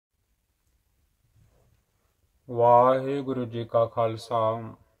वाहिगुरु जी का खालसा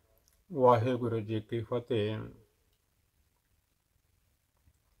वाहिगुरु जी की फतेह।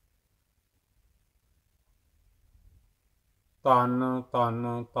 धन धन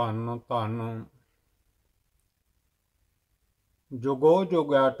धन धन जुगो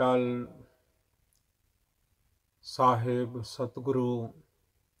जुग अटल साहिब सतगुरु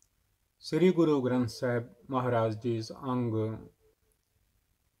श्री गुरु ग्रंथ साहिब महाराज जी अंग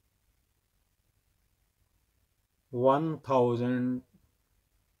 1364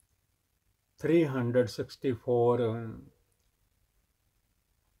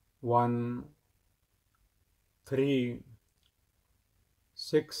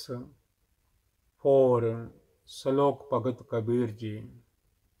 1364 सलोक भगत कबीर जी।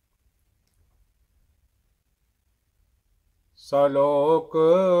 सलोक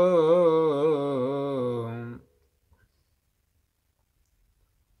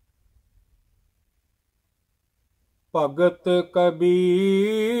भगत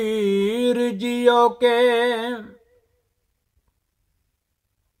कबीर जियो के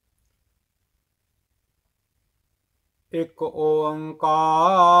एक ओंकार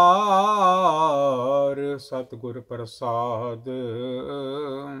सतगुर प्रसाद।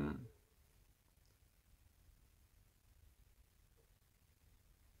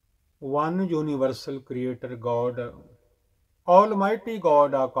 One universal creator God, almighty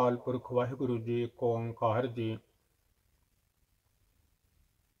God, अकाल पुरख वाहिगुरु जी एक ओंकार जी।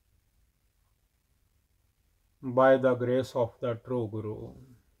 By the grace of the true गुरु।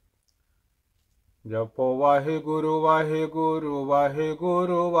 जपो वाहिगुरु वाहिगुरु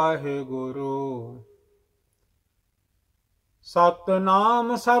वाहिगुरु वाहिगुरु,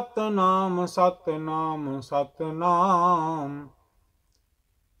 सतनाम सतनाम सतनाम सतनाम,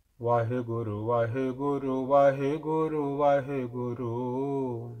 वाहिगुरु वाहिगुरु वाहिगुरु वाहिगुरु।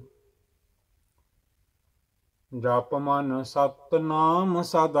 जप मन सतनाम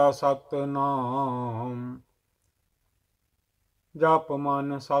सदा सतनाम, जप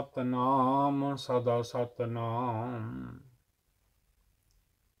मन सतनाम सदा सतनाम।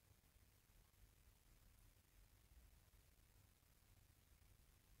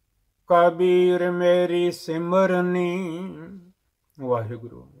 कबीर मेरी सिमरनी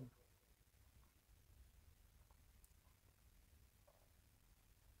वाहिगुरु।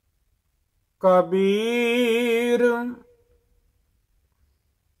 कबीर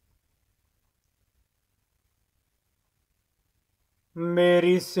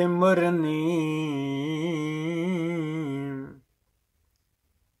मेरी सिमरनी,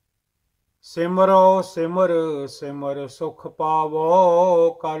 सिमरो सिमर सिमर सुख पावो,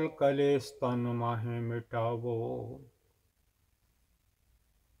 कल कलेश तन माहे मिटावो।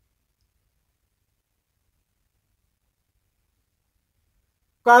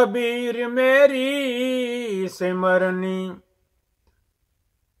 कबीर मेरी सिमरनी,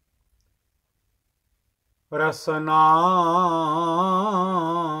 रसना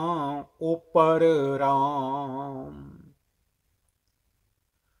ऊपर राम।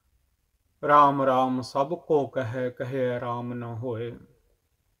 राम राम सबको कहे, कहे राम न होए।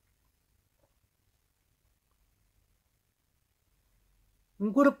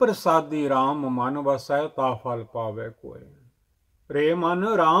 गुर प्रसादी राम मन वसै, ता फल पावे कोय। रे मन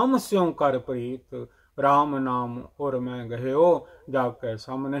राम स्यों कर प्रीत, राम नाम और मैं गह्यो, जाके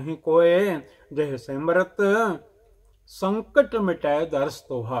सम नहीं कोय। जह सिमरत संकट मिटै, दर्श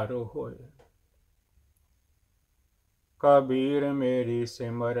तुहारो होय। कबीर मेरी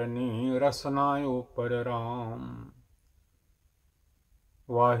सिमरनी, रसना ऊपर राम।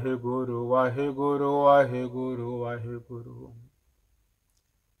 वाहिगुरु वाहिगुरु वाहिगुरु वाहिगुरु।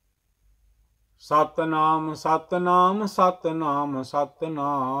 सतनाम सतनाम सतनाम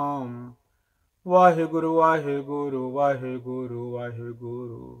सतनाम, वाहिगुरु वाहिगुरु वाहिगुरु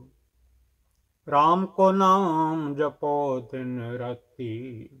वाहिगुरु। राम को नाम जपो दिन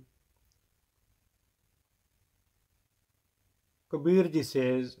राती। कबीर जी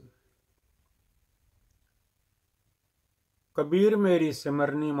सेज, Kabir मेरी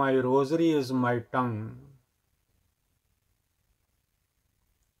सिमरनी, my rosary is my tongue.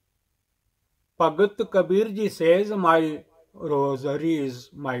 Bhagat Kabir ji says, my rosary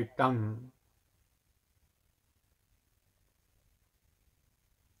is my tongue.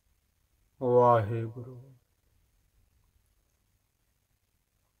 Vaheguru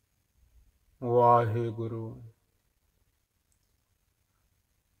Vaheguru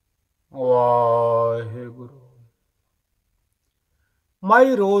Vaheguru।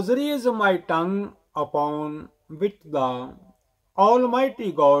 My rosary is my tongue, upon which the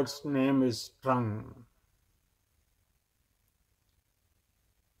Almighty God's name is strung.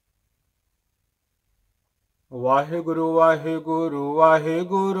 Waheguru Waheguru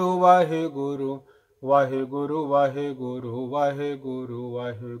Waheguru Waheguru Waheguru Waheguru Waheguru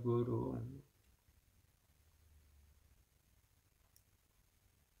Waheguru.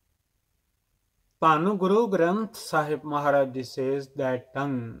 ਧੰਨ Guru Granth Sahib Maharaj ji says that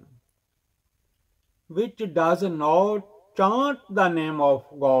tongue which does not chant the name of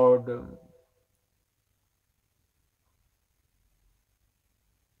God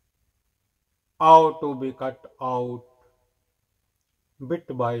ought to be cut out bit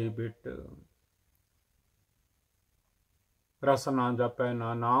by bit। ਰਸਨਾ ਜਪੈ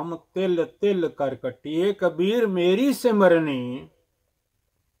ਨਾ ਨਾਮ ਤਿਲ ਤਿਲ ਕਰ ਕਟੀਏ, ਕਬੀਰ ਮੇਰੀ ਸਿਮਰਨੀ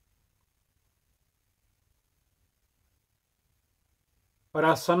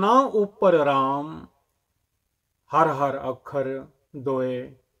ਰਸਨਾ ਉੱਪਰ ਰਾਮ, ਹਰ ਹਰ ਅੱਖਰ ਦੋਏ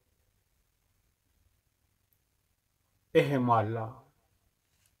ਇਹ ਮਾਲਾ।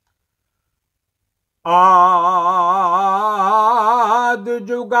 ਆਦ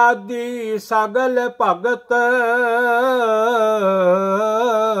ਜੁਗਾਦੀ ਸਗਲ ਭਗਤ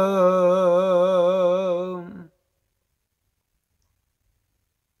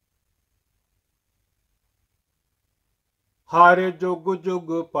ਹਰ ਜੁਗ ਜੁਗ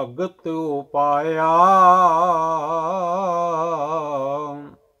ਭਗਤ ਉਪਾਇਆ,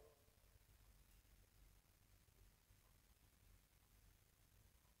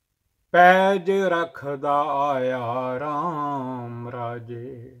 ਪੈਜ ਰਖਦਾ ਆਇਆ ਰਾਮ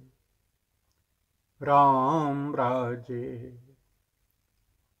ਰਾਜੇ, ਰਾਮ ਰਾਜੇ,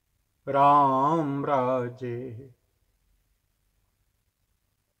 ਰਾਮ ਰਾਜੇ।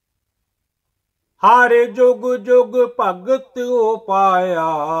 ਹਰ ਜੁਗ ਜੁਗ ਭਗਤ ਉਪਾਇਆ,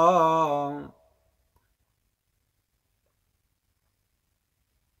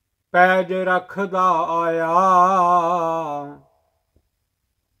 ਪੈਜ ਰਖਦਾ ਆਇਆ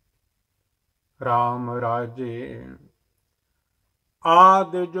ਰਾਮ ਰਾਜੇ।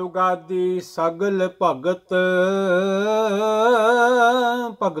 ਆਦ ਜੁਗਾਦੀ ਸਗਲ ਭਗਤ,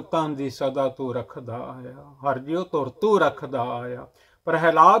 ਭਗਤਾਂ ਦੀ ਸਦਾ ਤੂੰ ਰੱਖਦਾ ਆਇਆ, ਹਰ ਜਿਉ ਤੁਰ ਤੂੰ ਰੱਖਦਾ ਆਇਆ।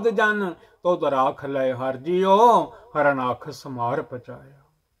 ਪ੍ਰਹਿਲਾਦ ਜਨ ਤੁਧ ਰਾਖ ਲੈ ਹਰ ਜਿਉ, ਹਰਨਾਖ ਸਮਾਰ ਪਚਾਇਆ।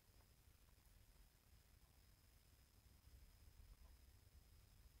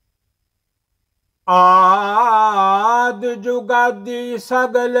 ਆਦ ਜੁਗਾਦੀ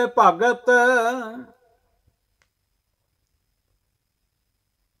ਸਗਲ ਭਗਤ,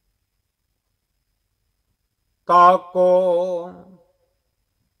 ਤਾਕੋ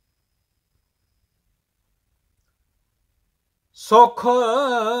ਸੁਖ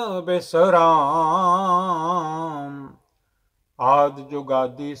ਬਿਸਰਾਮ। ਆਦ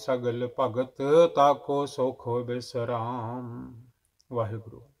ਜੁਗਾਦੀ ਸਗਲ ਭਗਤ, ਤਾਕੋ ਸੁਖ ਬਿਸਰਾਮ।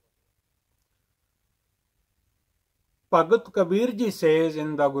 Waheguru. Bhagat Kabir ji says in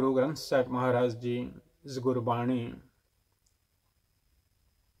the Guru Granth Sahib Maharaj Ji's Gurbani,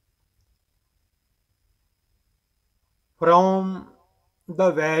 from the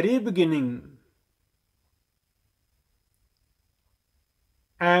very beginning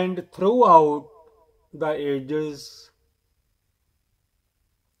and throughout the ages,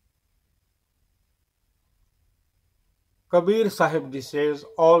 Kabir Sahib ji says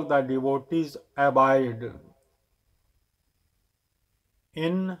all the devotees abide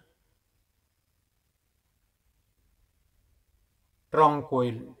in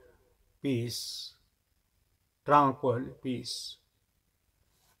tranquil peace, tranquil peace.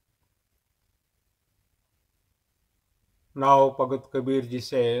 Now Bhagat Kabir ji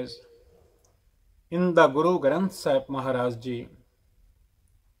says in the Guru Granth Sahib Maharaj ji,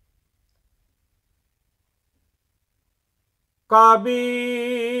 Kabir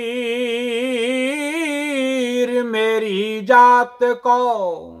मेरी जात को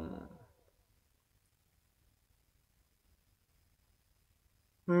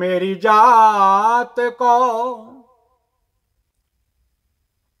मेरी जात को।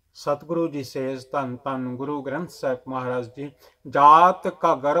 सतगुरु जी says धन धन गुरु ग्रंथ साहिब महाराज जी, जात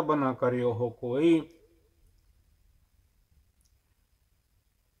का गर्व न करियो हो कोई,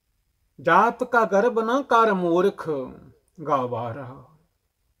 जात का गर्व न कर मूर्ख गावारा।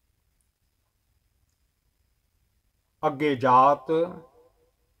 अगे जात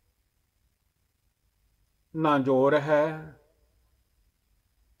ना जोर है,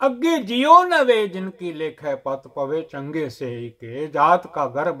 अगे जियो नवे जिनकी लेख है पत पवे चंगे से ही के। जात का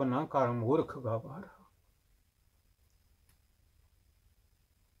गर्व न कर मूर्ख गवारा।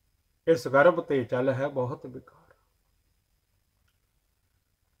 इस गर्भ ते चल है बहुत बेकार।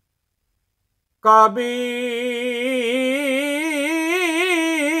 कबीर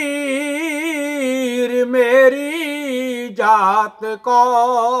मेरी जात को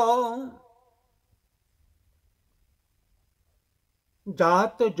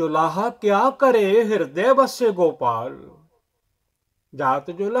जात जुलाहा क्या करे हृदय बसे गोपाल। जात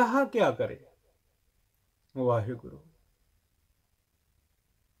जुलाहा क्या करे। वाहिगुरु।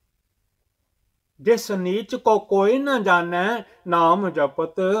 जिस नीच को कोई न जाने नाम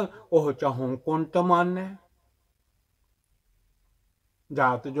जपत ओह चाहूं कुंट माने।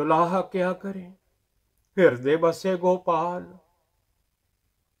 जात जुलाहा क्या करे हृदय बसे गोपाल।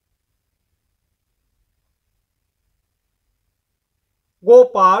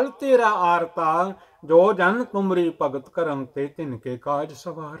 गोपाल तेरा आरता जो जन तुमरी भगत करम ते तिनके काज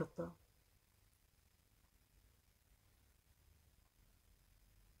सवारता।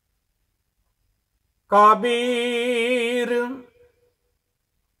 कबीर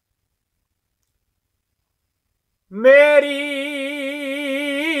मेरी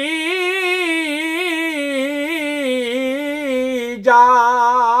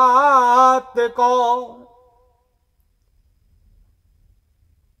जात को।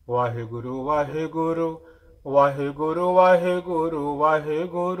 वाहिगुरु वाहिगुरु वाहिगुरु वाहिगुरु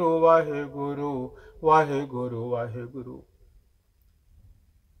वाहिगुरु वाहिगुरु वाहिगुरु वाहिगुरु।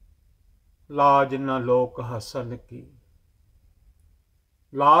 लाज न लोक हसन की।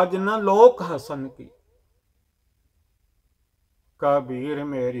 लाज न लोक हसन की। कबीर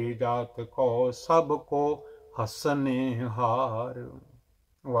मेरी जात को सबको हसने हार।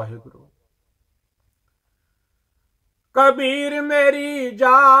 वाहिगुरु। कबीर मेरी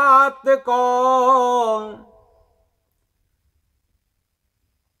जात को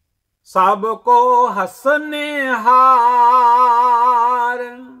सबको हसने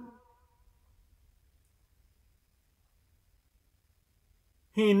हार।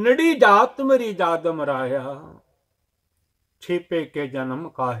 हीनड़ी जात मेरी जाद मराया छिपे के जन्म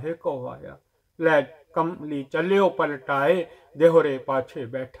काहे को आया। ले कमली चलियो पलटाए देहरे पाछे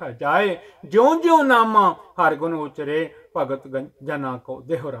बैठा जाए। ज्यों ज्यों नामा हर गुण उचरे भगत जना को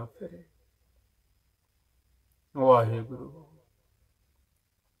देहरा फिरे। वाहिगुरु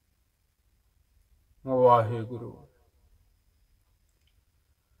वाहिगुरु।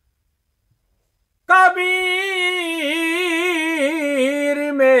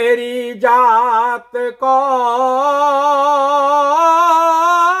 कबीर मेरी जात को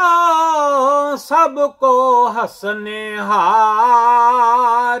सबको हसने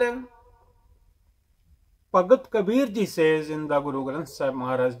हार। भगत कबीर जी से जिंदा गुरु ग्रंथ साहब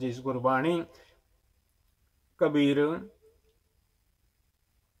महाराज जी इस Gurbani. Kabir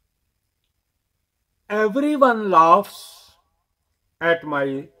everyone laughs at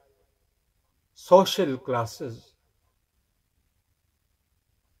my social classes.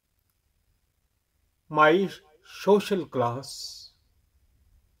 My social class.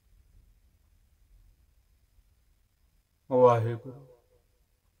 Vaheguru.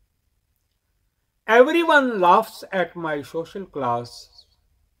 Everyone laughs at my social class.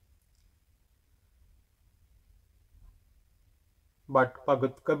 But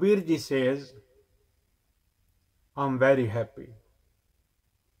Bhagat Kabir ji says, I'm very happy.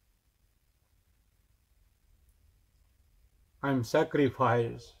 I'm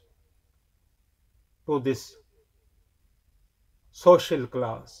sacrificed to this social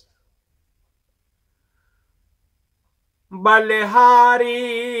class. बलिहारी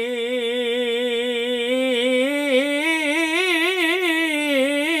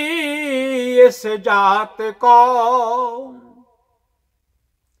इस जात को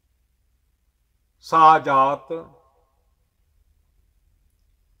साजात।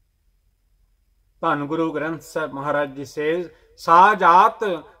 धन गुरु ग्रंथ साहब महाराज जी से साजात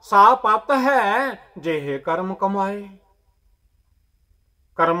सा पत है जेहे कर्म कमाए।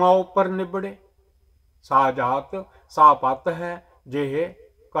 कर्मा ऊपर निबड़े। साजात सा पत है जेहे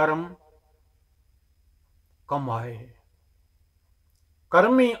कर्म कमाए।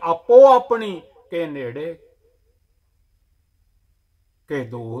 कर्मी आपो अपनी के नेड़े के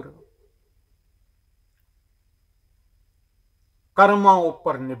दूर। कर्मा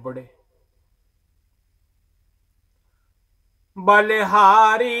ऊपर निबड़े।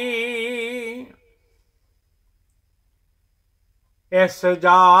 बलिहारी इस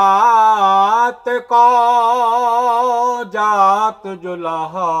जात को जात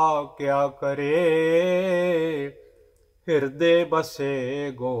जुलाहा क्या करे हृदय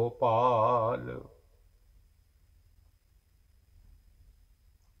बसे गोपाल।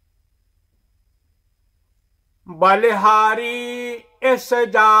 बलिहारी इस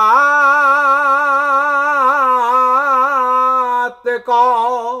जात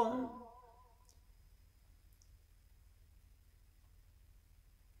को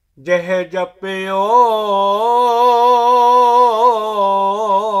जह जपियो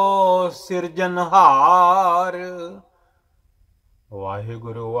सिरजनहार।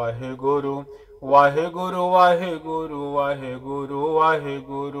 वाहेगुरु वाहेगुरु वाहेगुरु वाहेगुरु वाहेगुरु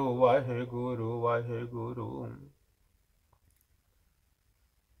वाहेगुरु वाहेगुरु वाहेगुरु।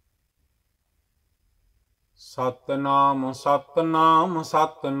 सतनाम सतनाम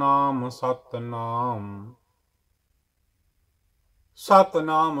सतनाम सतनाम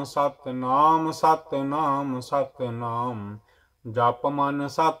सतनाम सतनाम सतनाम सतनाम जप मन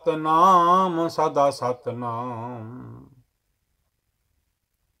सतनाम सदा सतनाम।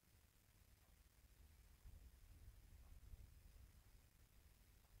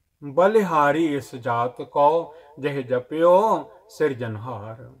 बलिहारी इस जात को जह जप्यो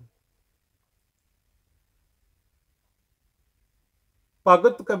सिरजनहार।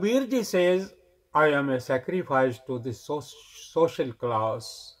 Bhagat Kabir ji says, I am a sacrifice to this social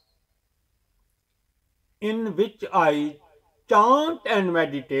class in which I chant and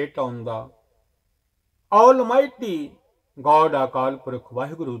meditate on the Almighty God Akal Purkh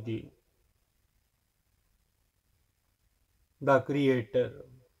Vaheguru Ji, the Creator.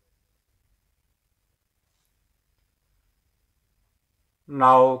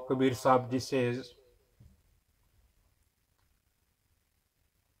 Now Kabir Sahib Ji says,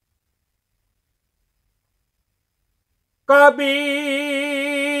 Kabir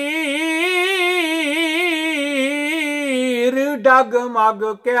डगमग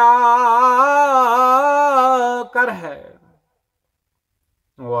क्या कर है।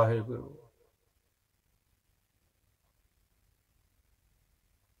 वाहेगुरु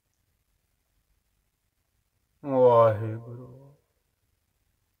वाहेगुरु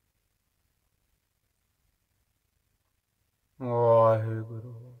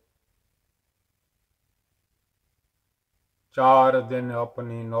वाहेगुरु। 4 दिन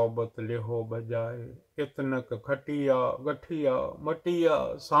अपनी नौबत लेहो बजाए, इतनक खटिया गठिया मटिया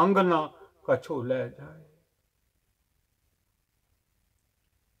सांगना कछु ले जाए।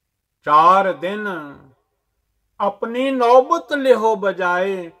 4 दिन अपनी नौबत लेहो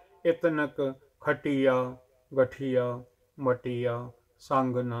बजाए, इतनक खटिया गठिया मटिया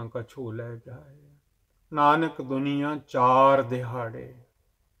सांगना कछु ले जाए। नानक दुनिया 4 दिहाड़े,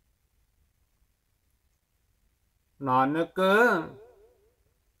 नानक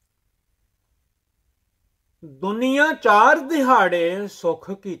दुनिया 4 दिहाड़े सुख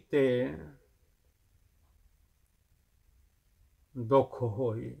कीते, दुख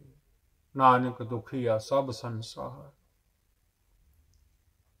होई। नानक दुखिया सब संसार।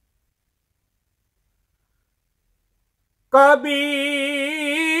 कबीर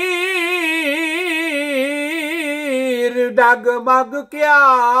डगमग क्या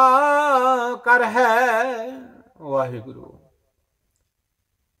कर है। वाहिगुरु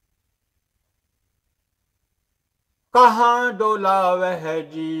कहाँ डोला वह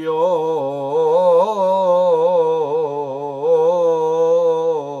जियो,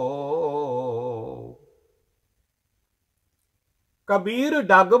 कबीर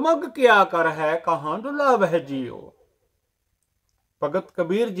डगमग क्या कर है, कहाँ डोला वह जियो। Bhagat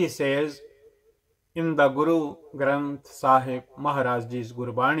Kabir ji says in the Guru Granth Sahib Maharaj Ji's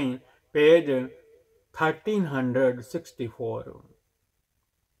Gurbani, page 1364.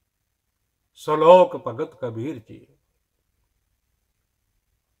 Salok Bhagat Kabir ji.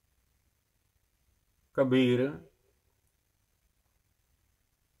 Kabir,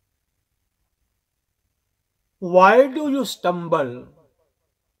 why do you stumble?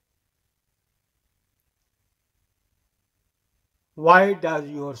 Why does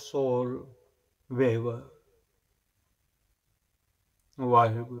your soul waver?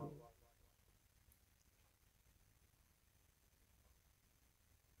 Vaheguru.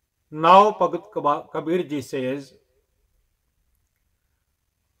 Now Bhagat Kabir ji says,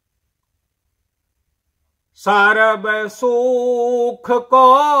 SERB सुख को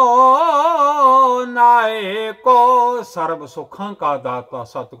नाए को, SERB सुखों का दाता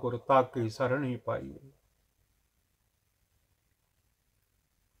सतगुरुता की शरण ही पाइए।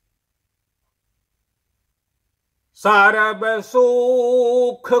 सर्ब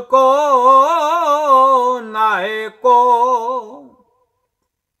सुख को नाए को,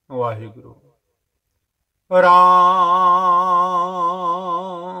 वाहिगुरु राम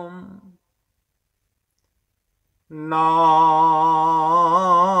नाम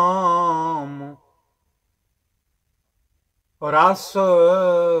रस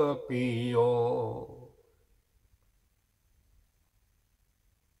पियो।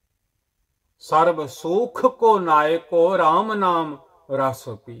 सर्व सुख को नाय को, राम नाम रस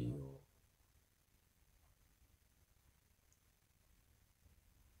पियो।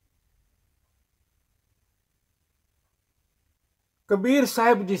 Kabir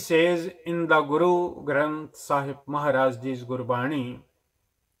Sahib ji says in the Guru Granth Sahib Maharaj Ji's Gurbani,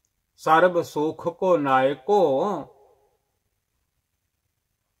 Sarb Sukh ko Naayko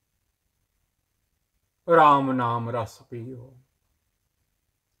Ram Naam Ras Piyo.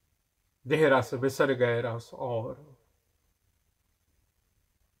 Deh Ras Visar Gaye Ras Aur.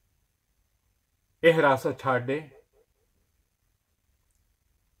 Eh Ras Chhade.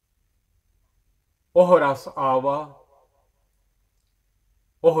 Oh Ras Aava.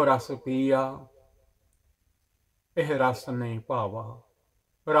 Oh Ras Piya. Eh Ras Nahi Paava.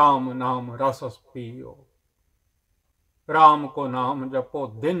 Ram Naam Rasas Piyo. Ram ko naam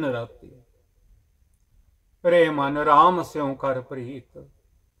japo din rati. Re man Ram syou kar preet.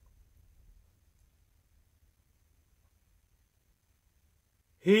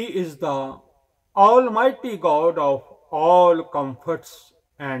 He is the Almighty God of all comforts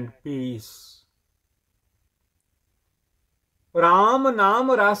and peace. Ram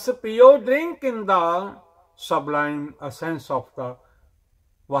Naam Ras Piyo, drink in the sublime essence of the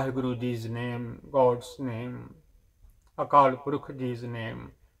Vaheguru Ji's name, God's name, Akal Purukh Ji's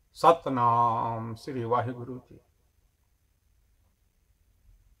name, Satnam Sri Vaheguru Ji.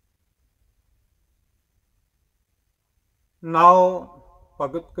 Now,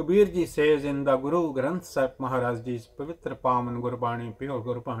 Bhagat Kabir Ji says in the Guru Granth Sahib Maharaj Ji's Pavitra Pavan Gurbani, pure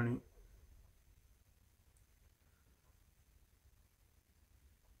Gurbani,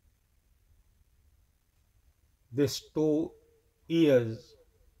 this 2 years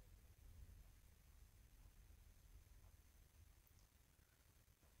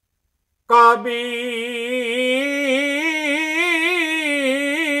Kabir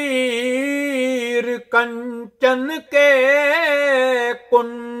कंचन के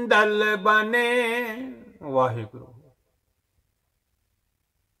कुंडल बने वाहिगुरु।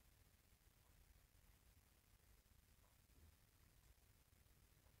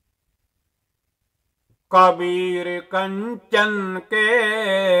 कबीर कंचन के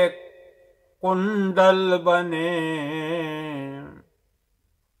कुंडल बने,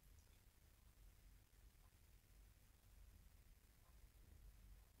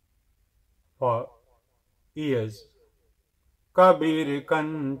 for years Kabir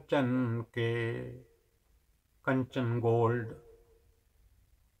कंचन के, कंचन gold,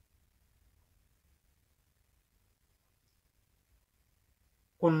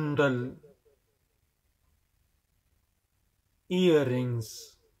 कुंडल earrings,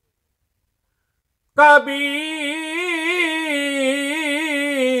 Kabir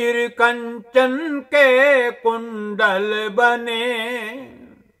कंचन के कुंडल बने,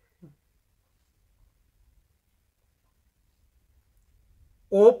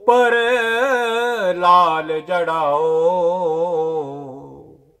 ऊपर लाल जड़ाओ,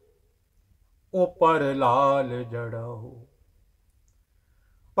 ऊपर लाल जड़ाओ।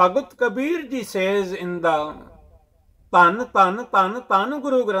 Bhagat Kabir Ji says in the Tan Tan Tan Tan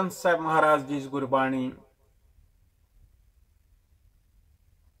Guru Granth Sahib Maharaj Ji's Gurbani,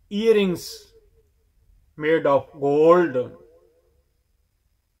 earrings made of gold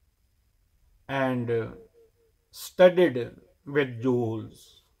and studded with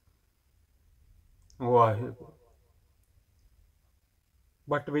jewels. Vaheguru.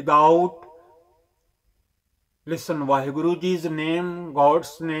 But without, listen, Vaheguru Ji's name,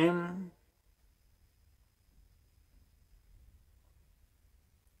 God's name,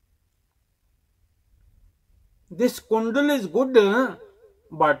 this kundal is good,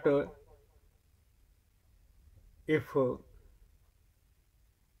 but if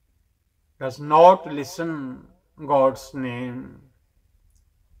does not listen God's name,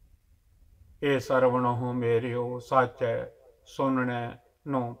 ए सरवण हो मेरे हो साचे सुनने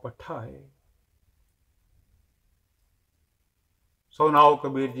no पठाए. So now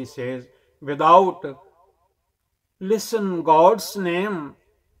Kabir Ji says, without listen God's name,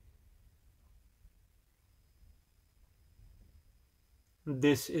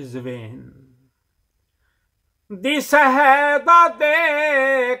 this is vain. This है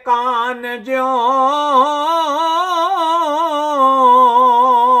दादे कान ज्यों,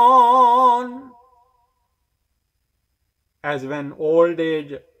 as when old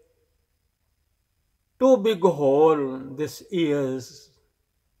age, too big hole this ears,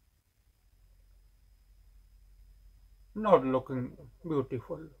 not looking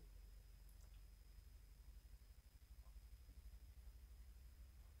beautiful.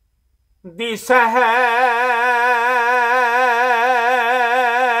 This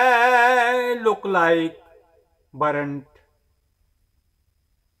look like burnt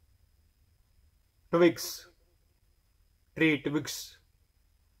twigs, tree twigs.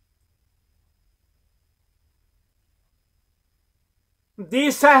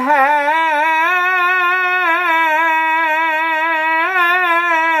 This है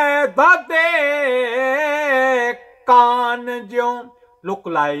दादे कान ज्यों, look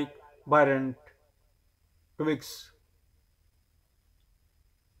like burnt twigs.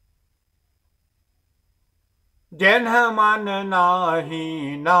 जिन्ह मन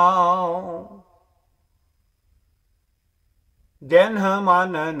नाही नाव, जिन्ह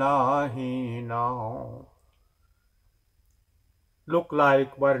मन नाही नाव, look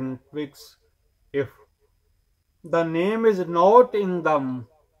like burnt twigs. If the name is not in the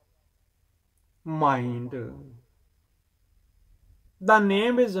mind, the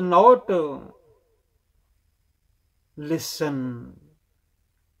name is not listen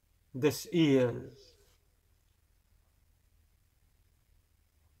this ears.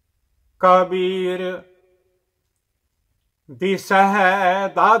 Kabir this है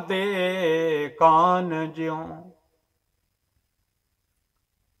दादे कान ज्यों,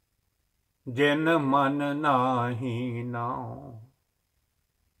 जिन मन नाही नाओ।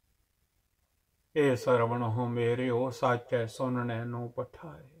 ए सरवण हो मेरे ओ साचै सुनने नो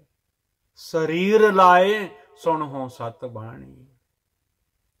पठाए, शरीर लाए सुन हो सत बाणी।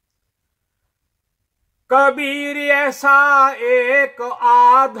 कबीर ऐसा एक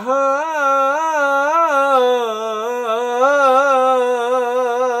आध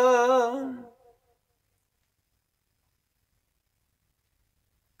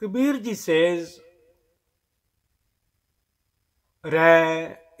Kabir ji says,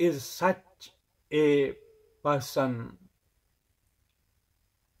 Ray is such a person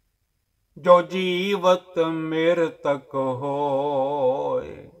जो जीवत मृतक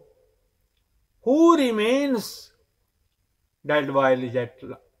होए, who remains dead while yet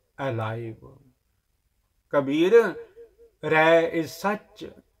alive. Kabir, Ray is such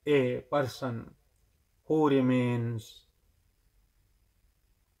a person who remains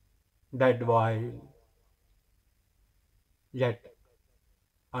dead while yet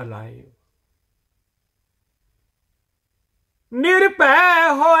alive. निर्भय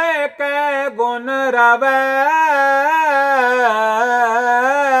होए कै गुण रवै,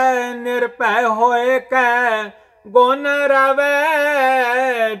 निर्भय होए कै गुण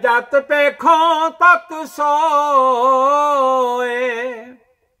रवै, जत पेखों तत सोए।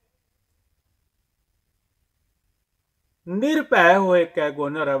 निर्भय होए कै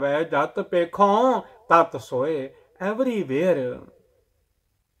गुण रवै, जत पेखों तत सोए। Everywhere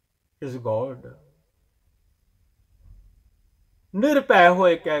is God. निर्भय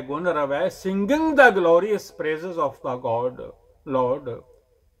होए कै गुण रवै, singing the glorious praises of the God, Lord,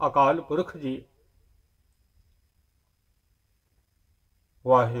 अकाल पुरख जी।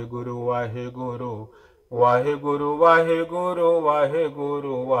 वाहेगुरु वाहेगुरु वाहेगुरु वाहेगुरु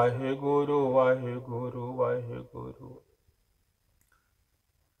वाहेगुरु वाहेगुरु वाहेगुरु वाहेगुरु।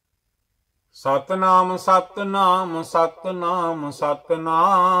 सतनाम सतनाम सतनाम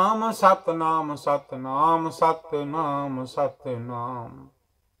सतनाम सतनाम सतनाम सतनाम सतनाम,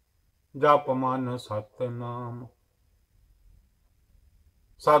 जप मन सतनाम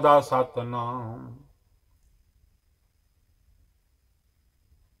सदा सतनाम।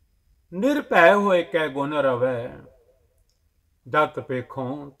 निर्भय होए कै गुण रवै, जत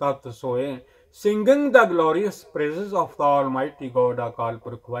पेखों तत सोए। Singing the glorious praises of the Almighty God, Akal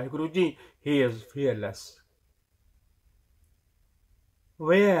Purkh Vaheguru Ji, He is fearless.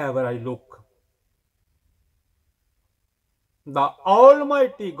 Wherever I look, the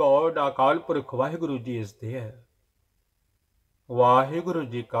Almighty God, Akal Purkh Vaheguru Ji is there. Vaheguru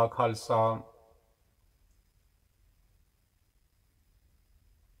Ji ka Khalsa,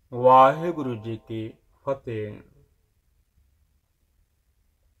 Vaheguru Ji ki Fateh।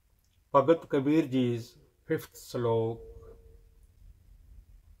 Bhagat Kabir Ji's 5th slok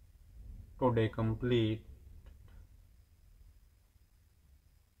today complete।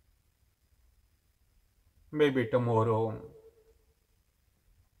 Maybe tomorrow।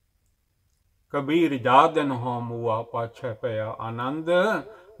 Kabir जा दिन हो मुआ पाछे पया आनंद,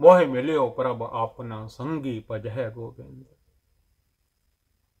 मोह मिलियो प्रभ आपना संगी पजह Govind.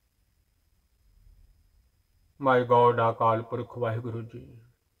 My God, Akal Purkh Vaheguru Ji,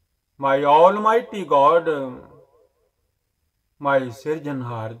 my Almighty God, my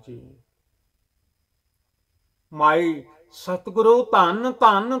Sirjanhar Ji, my Satguru Tan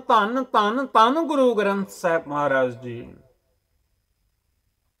Tan Tan Tan Tan Guru Granth Sahib Maharaj Ji,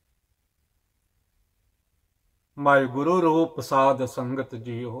 my Guru Roop Sad Sangat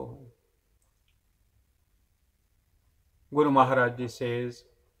Ji ho। Guru Maharaj Ji says,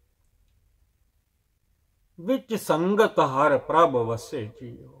 which Sangat har Prabh vase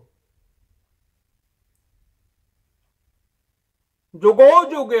jiyo। जुगो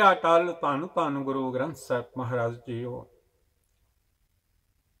जुग अटल धन धन गुरु ग्रंथ साहिब महाराज जी हो।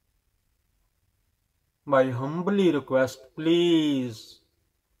 My humbly request, please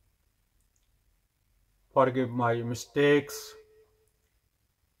forgive my mistakes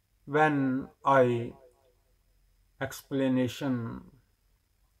when I explanation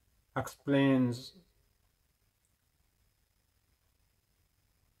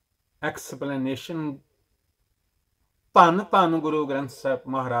ਧੰਨ ਧੰਨ Guru Granth Sahib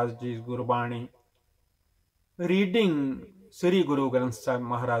Maharaj ji Gurbani, reading Sri Guru Granth Sahib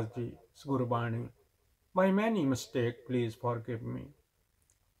Maharaj ji Gurbani, by many mistake, please forgive me.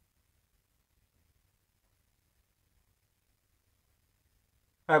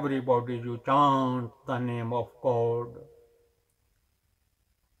 Everybody, you chant the name of God.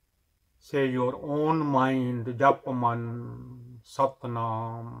 Say your own mind, jap man,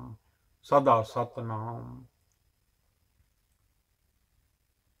 satnam, sada satnam.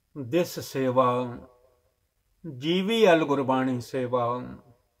 This seva, GVL Gurbani Seva,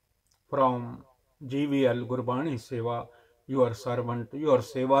 from GVL Gurbani Seva, your servant, your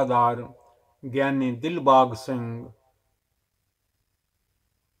sevadar, Giani Dilbagh Singh,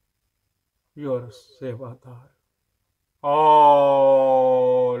 your sevadar,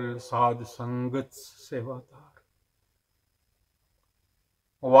 all SADH SANGAT's sevadar.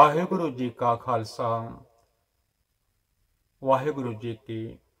 Waheguru ji का खालसा, वाहिगुरु जी की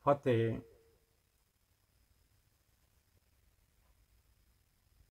फतेह।